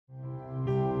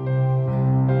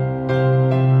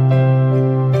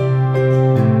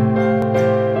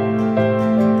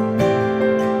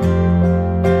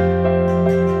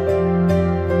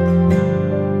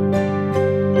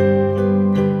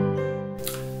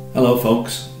Hello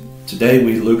folks, today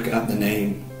we look at the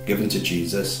name given to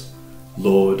Jesus,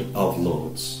 Lord of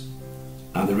Lords,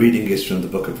 and the reading is from the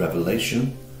book of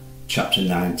Revelation, chapter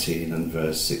 19 and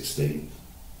verse 16.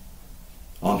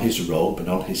 On his robe and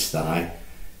on his thigh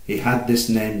he had this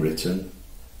name written,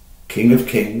 King of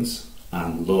Kings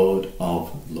and Lord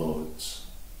of Lords.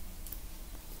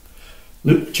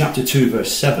 Luke chapter 2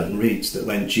 verse 7 reads that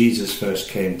when Jesus first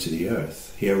came to the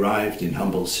earth, he arrived in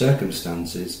humble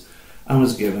circumstances and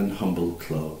was given humble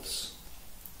clothes.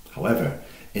 However,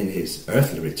 in his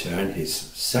earthly return, his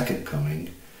second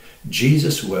coming,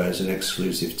 Jesus wears an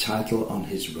exclusive title on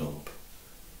his robe,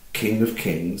 King of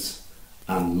Kings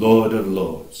and Lord of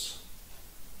Lords.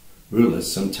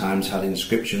 Rulers sometimes had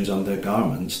inscriptions on their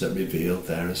garments that revealed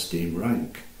their esteemed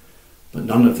rank, but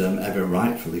none of them ever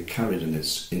rightfully carried an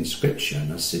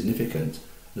inscription as significant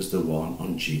as the one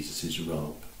on Jesus'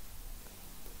 robe.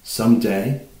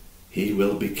 Someday, he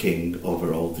will be king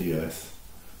over all the earth,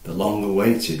 the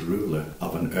long-awaited ruler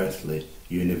of an earthly,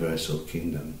 universal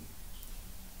kingdom.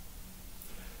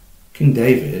 King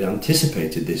David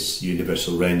anticipated this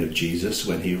universal reign of Jesus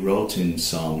when he wrote in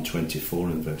Psalm 24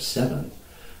 and verse 7,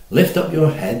 Lift up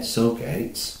your heads, O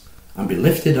gates, and be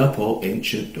lifted up, O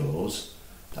ancient doors,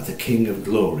 that the King of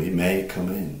glory may come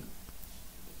in.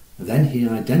 Then he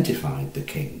identified the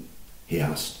king. He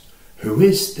asked, Who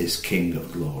is this King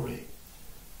of glory?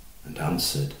 And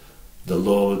answered, The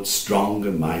Lord strong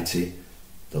and mighty,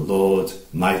 the Lord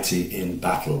mighty in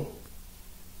battle.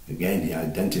 Again he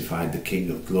identified the King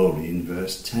of glory in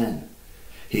verse 10.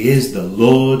 He is the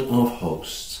Lord of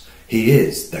hosts. He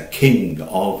is the King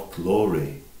of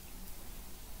glory.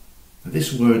 Now,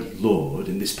 this word Lord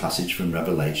in this passage from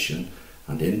Revelation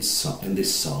and in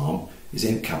this psalm is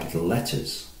in capital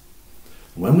letters.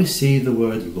 When we see the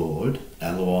word Lord,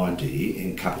 L-O-R-D,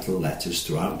 in capital letters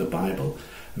throughout the Bible,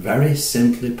 very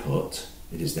simply put,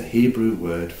 it is the Hebrew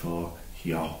word for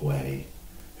Yahweh,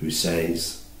 who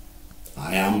says,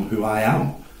 I am who I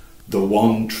am, the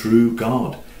one true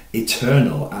God,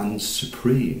 eternal and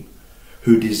supreme,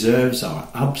 who deserves our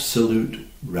absolute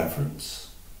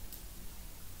reverence.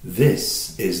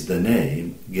 This is the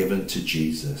name given to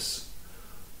Jesus,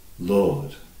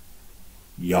 Lord,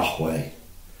 Yahweh.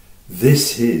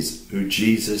 This is who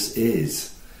Jesus is.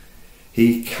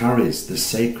 He carries the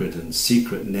sacred and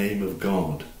secret name of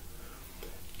God.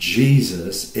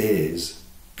 Jesus is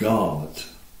God.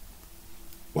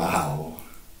 Wow.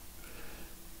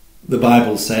 The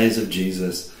Bible says of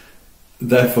Jesus,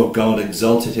 Therefore God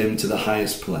exalted him to the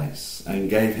highest place and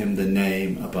gave him the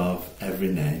name above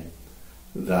every name,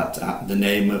 that at the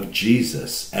name of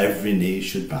Jesus every knee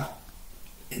should bow,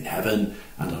 in heaven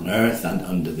and on earth and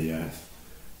under the earth,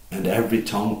 and every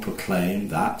tongue proclaim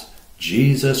that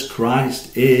Jesus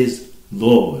Christ is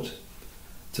Lord,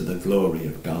 to the glory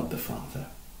of God the Father.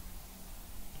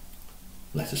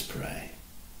 Let us pray.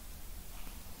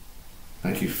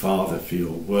 Thank you, Father, for your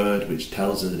word, which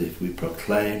tells us that if we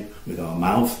proclaim with our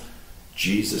mouth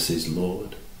Jesus is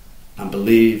Lord and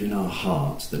believe in our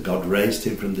hearts that God raised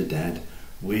him from the dead,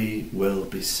 we will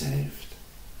be saved.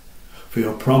 For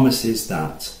your promise is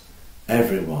that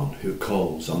everyone who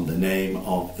calls on the name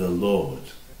of the Lord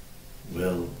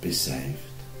will be saved.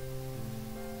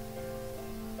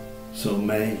 So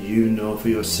may you know for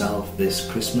yourself this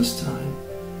Christmas time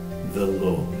the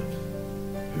Lord,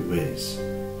 who is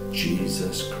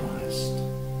Jesus Christ.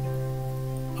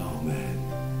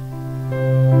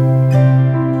 Amen.